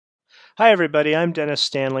Hi everybody, I'm Dennis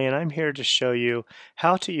Stanley and I'm here to show you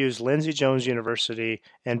how to use LindseyJones University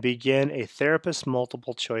and begin a therapist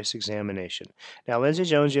multiple choice examination. Now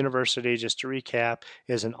LindseyJones University, just to recap,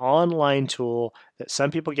 is an online tool that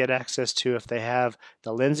some people get access to if they have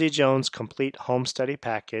the Lindsey Jones Complete Home Study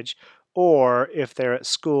Package, or if they're at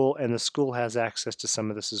school and the school has access to some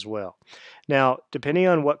of this as well. Now, depending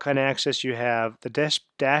on what kind of access you have, the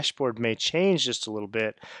dashboard may change just a little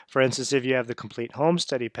bit. For instance, if you have the Complete Home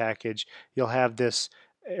Study Package, you'll have this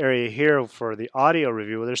area here for the audio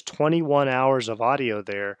review. Well, there's 21 hours of audio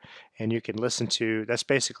there, and you can listen to, that's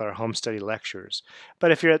basically our home study lectures.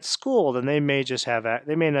 But if you're at school, then they may just have,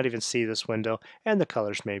 they may not even see this window, and the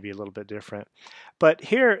colors may be a little bit different. But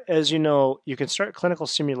here, as you know, you can start clinical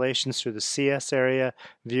simulations through the CS area,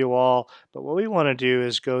 view all, but what we want to do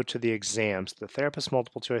is go to the exams, the therapist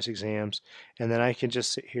multiple choice exams, and then I can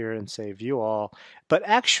just sit here and say view all. But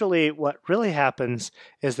actually, what really happens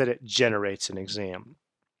is that it generates an exam.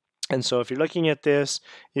 And so if you're looking at this,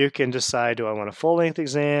 you can decide, do I want a full-length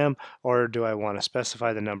exam or do I want to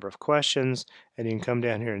specify the number of questions? And you can come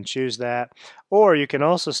down here and choose that. Or you can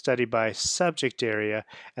also study by subject area,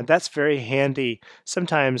 and that's very handy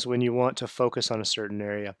sometimes when you want to focus on a certain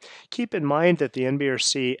area. Keep in mind that the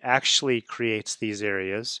NBRC actually creates these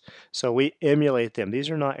areas, so we emulate them. These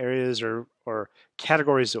are not areas or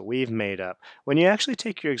categories that we've made up. When you actually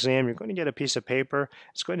take your exam, you're going to get a piece of paper.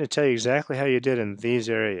 It's going to tell you exactly how you did in these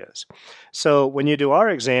areas. So when you do our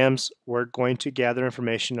exams, we're going to gather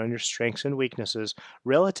information on your strengths and weaknesses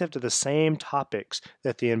relative to the same topics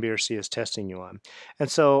that the NBRC is testing you on.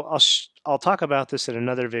 And so I'll talk about this in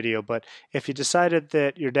another video, but if you decided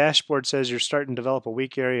that your dashboard says you're starting to develop a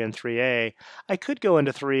weak area in 3A, I could go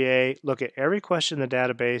into 3A, look at every question in the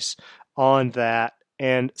database on that,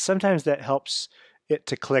 and sometimes that helps it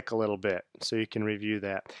to click a little bit so you can review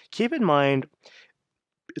that. Keep in mind,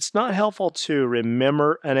 it's not helpful to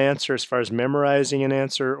remember an answer as far as memorizing an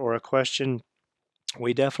answer or a question.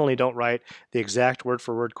 We definitely don't write the exact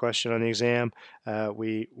word-for-word question on the exam.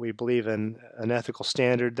 We believe in an ethical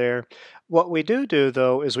standard there. What we do,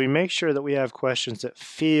 though, is we make sure that we have questions that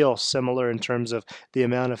feel similar in terms of the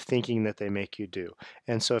amount of thinking that they make you do.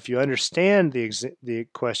 And so if you understand the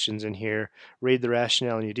questions in here, read the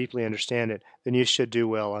rationale, and you deeply understand it, then you should do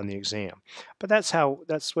well on the exam. But that's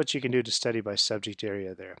what you can do to study by subject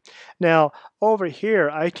area there. Now, over here,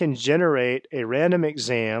 I can generate a random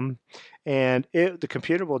exam, and the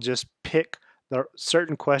computer will just pick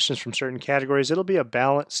certain questions from certain categories. It'll be a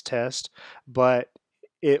balanced test, but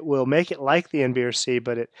it will make it like the NBRC,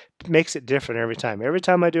 but it makes it different every time. Every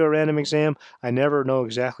time I do a random exam, I never know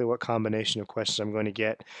exactly what combination of questions I'm going to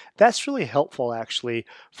get. That's really helpful, actually,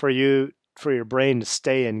 for your brain to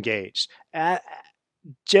stay engaged.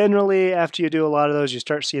 Generally, after you do a lot of those, you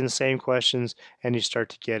start seeing the same questions and you start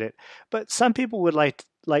to get it. But some people would like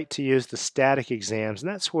to use the static exams,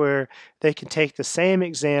 and that's where they can take the same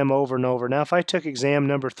exam over and over. Now, if I took exam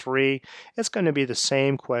number 3, it's going to be the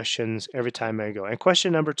same questions every time I go. And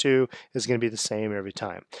question number 2 is going to be the same every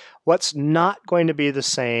time. What's not going to be the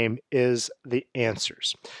same is the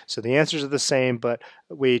answers. So the answers are the same, but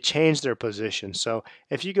we change their position. So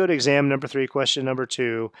if you go to exam number 3, question number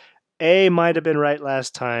 2, A might have been right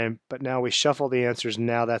last time, but now we shuffle the answers.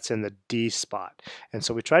 Now that's in the D spot. And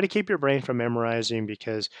so we try to keep your brain from memorizing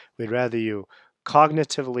because we'd rather you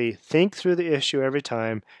cognitively think through the issue every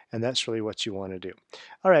time, and that's really what you want to do.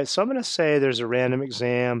 All right, so I'm going to say there's a random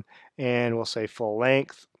exam, and we'll say full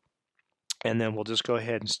length, and then we'll just go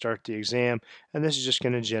ahead and start the exam, and this is just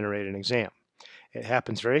going to generate an exam. It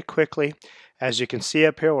happens very quickly. As you can see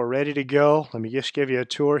up here, we're ready to go. Let me just give you a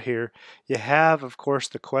tour here. You have, of course,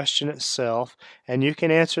 the question itself, and you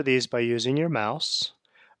can answer these by using your mouse,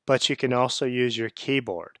 but you can also use your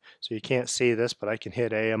keyboard. So you can't see this, but I can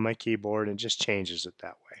hit A on my keyboard and it just changes it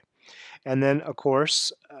that way. And then, of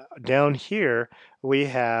course, down here, we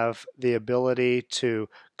have the ability to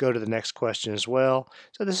go to the next question as well.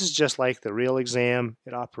 So this is just like the real exam.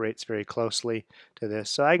 It operates very closely to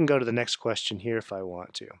this. So I can go to the next question here if I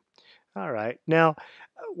want to. All right. Now,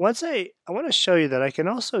 I want to show you that I can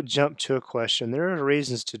also jump to a question. There are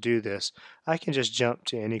reasons to do this. I can just jump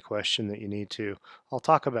to any question that you need to. I'll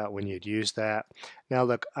talk about when you'd use that. Now,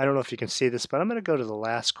 look, I don't know if you can see this, but I'm going to go to the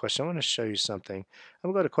last question. I want to show you something.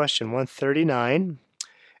 I'm going to go to question 139.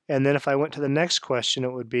 And then if I went to the next question,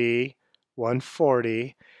 it would be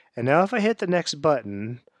 140. And now if I hit the next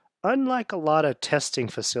button, unlike a lot of testing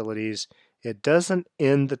facilities, it doesn't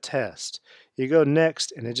end the test. You go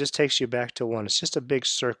next and it just takes you back to 1. It's just a big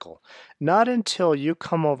circle. Not until you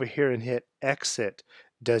come over here and hit exit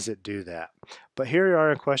does it do that? But here you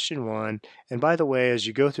are in question 1, and by the way, as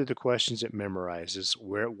you go through the questions, it memorizes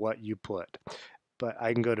what you put. But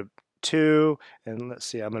I can go to 2, and let's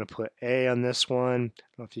see, I'm going to put A on this one. I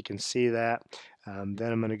don't know if you can see that.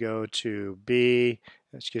 Then I'm going to go to B.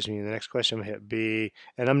 Excuse me, the next question I'm going to hit B,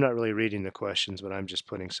 and I'm not really reading the questions, but I'm just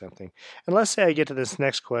putting something. And let's say I get to this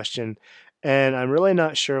next question, and I'm really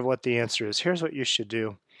not sure of what the answer is. Here's what you should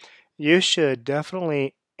do. You should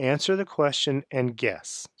definitely answer the question and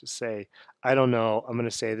guess. Just say, I don't know. I'm going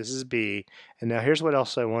to say this is B. And now here's what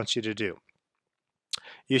else I want you to do.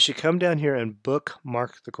 You should come down here and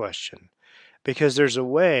bookmark the question, because there's a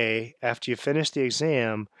way after you finish the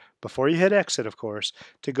exam, before you hit exit of course,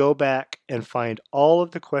 to go back and find all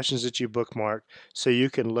of the questions that you bookmarked so you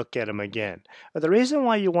can look at them again. But the reason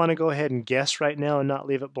why you want to go ahead and guess right now and not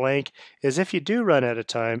leave it blank is if you do run out of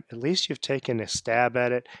time, at least you've taken a stab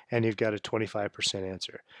at it and you've got a 25%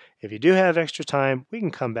 answer. If you do have extra time, we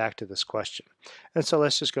can come back to this question. And so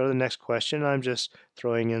let's just go to the next question. I'm just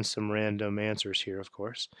throwing in some random answers here, of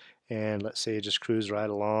course. And let's say you just cruise right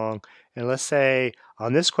along. And let's say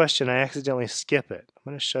on this question I accidentally skip it.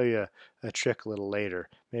 I'm going to show you a trick a little later.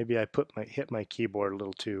 Maybe I hit my keyboard a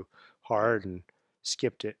little too hard and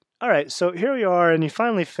skipped it. All right, so here we are, and you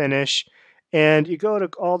finally finish, and you go to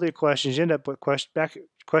all the questions. You end up with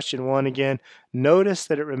question 1 again. Notice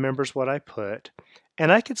that it remembers what I put,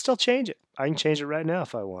 and I can still change it. I can change it right now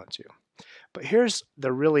if I want to. But here's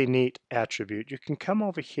the really neat attribute. You can come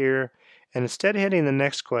over here, and instead of hitting the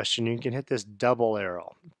next question, you can hit this double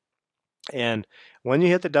arrow. And when you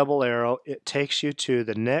hit the double arrow, it takes you to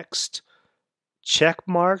the next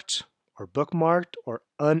check-marked or bookmarked or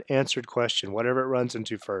unanswered question, whatever it runs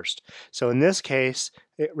into first. So in this case,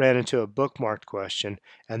 it ran into a bookmarked question,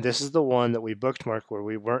 and this is the one that we bookmarked where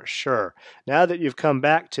we weren't sure. Now that you've come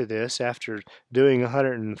back to this after doing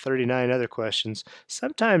 139 other questions,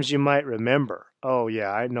 sometimes you might remember, oh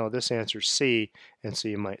yeah, I know this answer's C, and so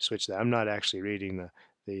you might switch that. I'm not actually reading the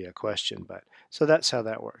question, but so that's how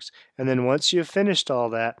that works. And then once you've finished all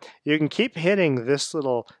that, you can keep hitting this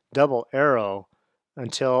little double arrow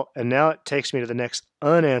and now it takes me to the next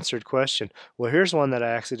unanswered question. Well, here's one that I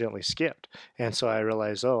accidentally skipped, and so I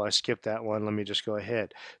realized, oh, I skipped that one. Let me just go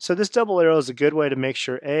ahead. So this double arrow is a good way to make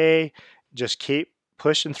sure, just keep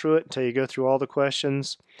pushing through it until you go through all the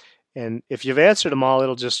questions. And if you've answered them all,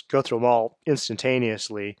 it'll just go through them all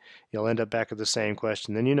instantaneously. You'll end up back at the same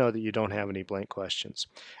question. Then you know that you don't have any blank questions.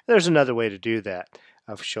 There's another way to do that.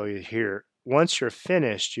 I'll show you here. Once you're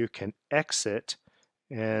finished, you can exit,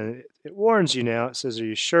 and it warns you now. It says, are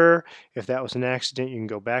you sure? If that was an accident, you can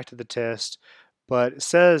go back to the test. But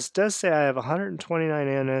it does say I have 129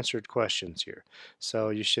 unanswered questions here. So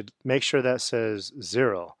you should make sure that says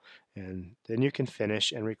 0. And then you can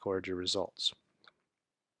finish and record your results.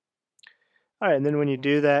 All right, and then when you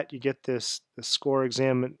do that, you get this score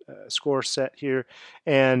set here,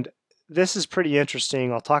 and this is pretty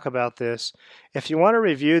interesting. I'll talk about this. If you want to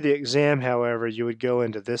review the exam, however, you would go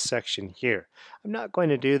into this section here. I'm not going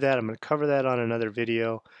to do that. I'm going to cover that on another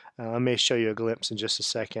video. I may show you a glimpse in just a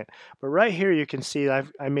second. But right here you can see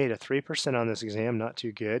I made a 3% on this exam, not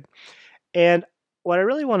too good. And what I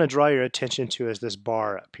really want to draw your attention to is this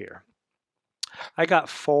bar up here. I got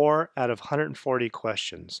 4 out of 140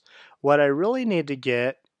 questions. What I really need to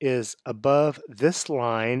get is above this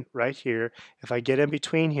line right here. If I get in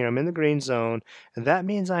between here, I'm in the green zone, and that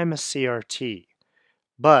means I'm a CRT.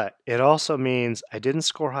 But it also means I didn't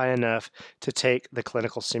score high enough to take the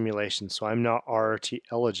clinical simulation, so I'm not RRT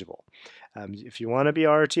eligible. If you want to be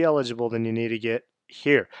RRT eligible, then you need to get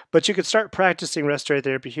here. But you could start practicing respiratory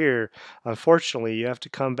therapy here. Unfortunately, you have to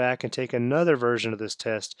come back and take another version of this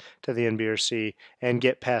test to the NBRC and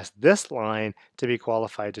get past this line to be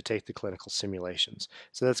qualified to take the clinical simulations.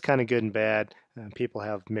 So that's kind of good and bad. People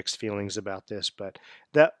have mixed feelings about this, but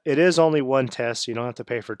it is only one test, so you don't have to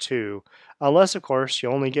pay for 2. Unless, of course, you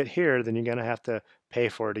only get here, then you're going to have to pay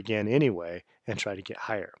for it again anyway and try to get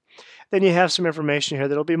higher. Then you have some information here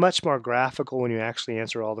that'll be much more graphical when you actually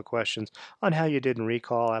answer all the questions on how you did in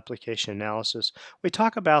recall, application analysis. We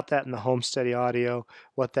talk about that in the home study audio,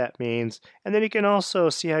 what that means. And then you can also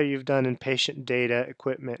see how you've done in patient data,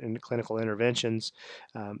 equipment, and clinical interventions.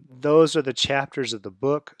 Those are the chapters of the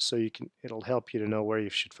book, so it'll help you to know where you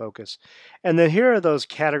should focus. And then here are those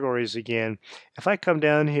categories again. If I come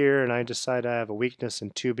down here and I decide I have a weakness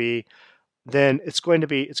in 2B, then it's going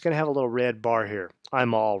to have a little red bar here.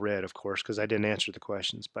 I'm all red, of course, because I didn't answer the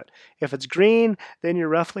questions. But if it's green, then you're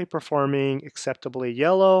roughly performing acceptably.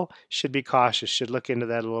 Yellow, should be cautious, should look into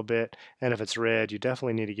that a little bit. And if it's red, you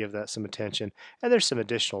definitely need to give that some attention. And there's some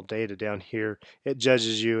additional data down here. It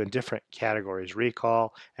judges you in different categories: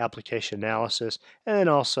 recall, application analysis, and then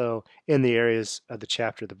also in the areas of the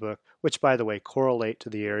chapter of the book, which, by the way, correlate to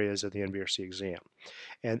the areas of the NBRC exam.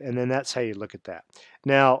 And then that's how you look at that.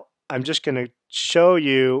 Now, I'm just going to show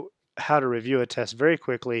you how to review a test very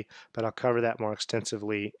quickly, but I'll cover that more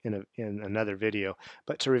extensively in another video.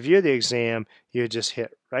 But to review the exam, you just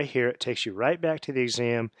hit right here. It takes you right back to the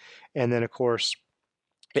exam. And then, of course,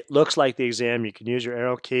 it looks like the exam. You can use your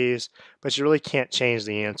arrow keys, but you really can't change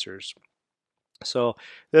the answers. So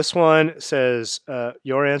this one says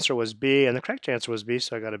your answer was B, and the correct answer was B,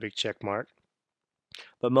 so I got a big check mark.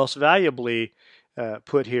 But most valuably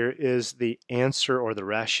put here is the answer or the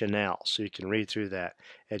rationale. So you can read through that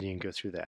and you can go through that.